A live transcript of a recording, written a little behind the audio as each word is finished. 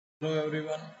Hello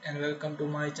everyone and welcome to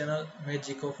my channel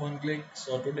magicofoneclick.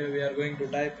 So today we are going to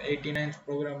type 89th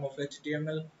program of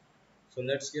HTML. So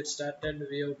let's get started.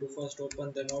 We have to first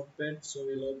open the notepad. So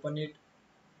we'll open it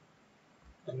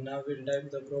and now we'll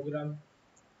type the program.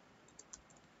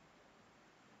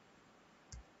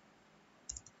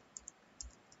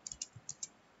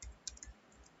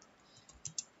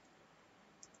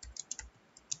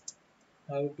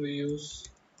 How to use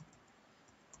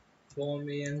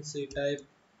FORMENCYPE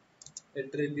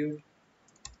attribute.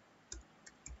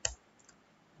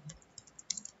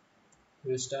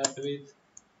 We start with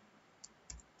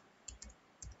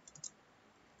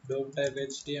doctype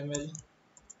HTML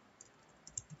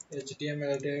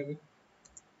tag,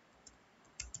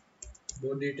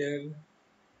 body tag,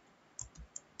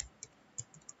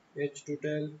 h2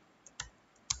 tag.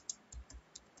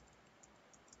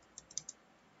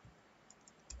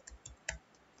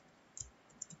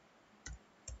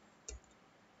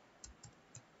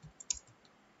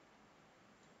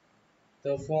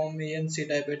 The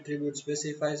FORMENCYPE attribute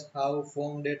specifies how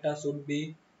form data should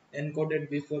be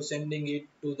encoded before sending it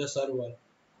to the server.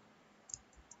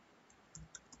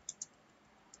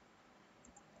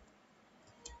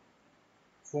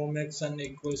 Form action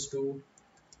equals to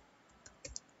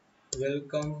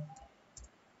welcome.html,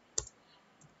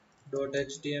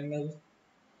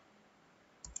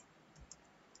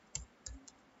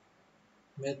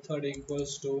 method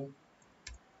equals to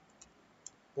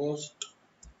post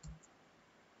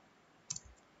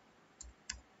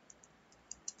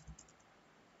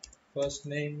first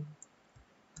name,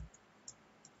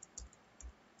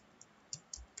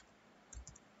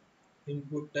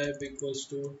 input type equals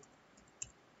to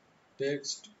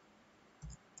text,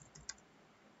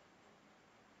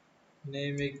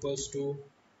 name equals to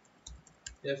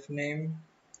fname,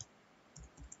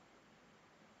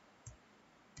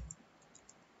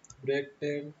 break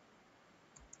tag,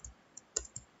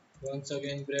 once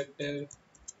again break tag,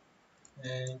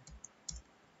 and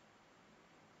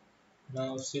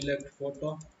now select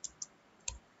photo.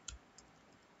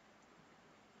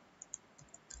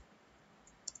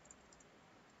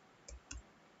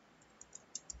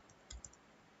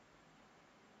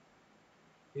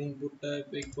 Input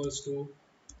type equals to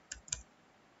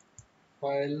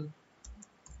file,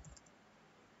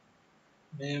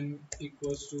 name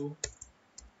equals to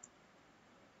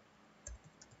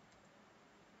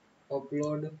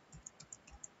upload,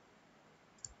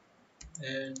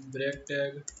 and break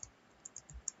tag,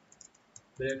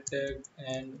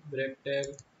 and break tag.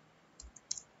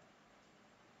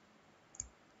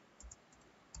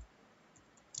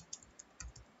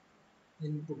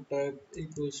 Input type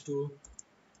equals to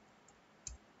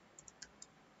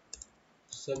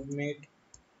submit,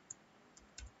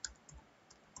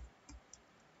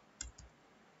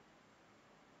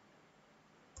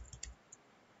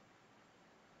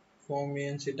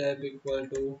 FORMENCYPE equal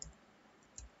to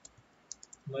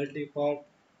multi-part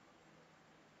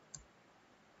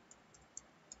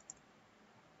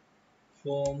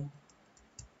form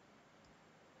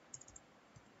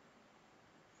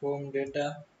data,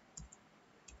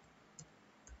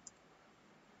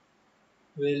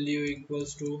 value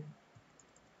equals to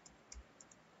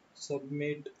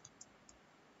submit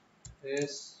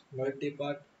as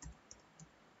multi-part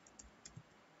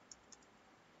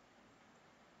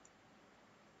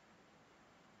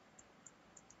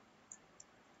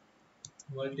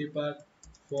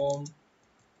form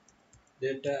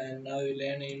data, and now we'll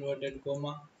end inverted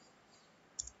comma,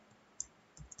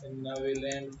 and now we'll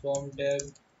end form tag,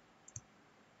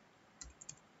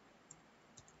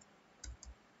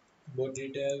 body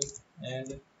tag,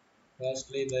 and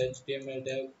lastly the HTML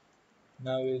tag.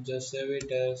 Now we'll just save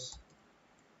it as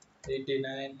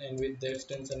 89 and with the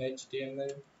extension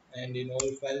HTML and in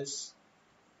all files.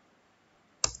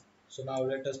 So now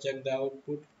let us check the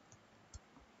output.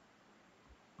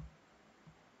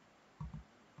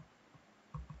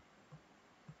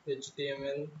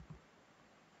 HTML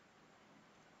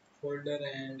folder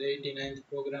and 89th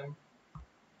program.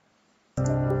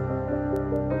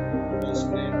 First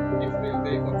name, if we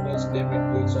click on first name it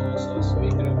will show us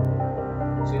Vikram.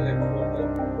 Select photo,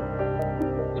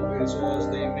 it will show us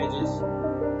the images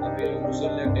and we have to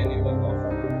select any one of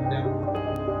them.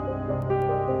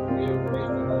 We have to click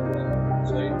on open,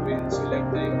 so it will select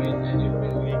the image, and if we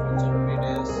click on submit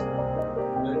as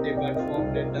multi-part form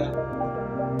data,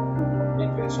 it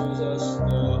will show us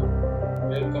the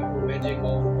welcome to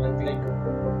magicofoneclick.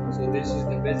 So this is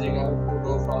the basic output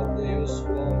of how to use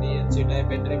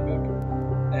FORMENCYPE attribute,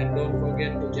 and don't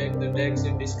forget to check the tags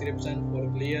in description for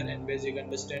clear and basic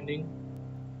understanding.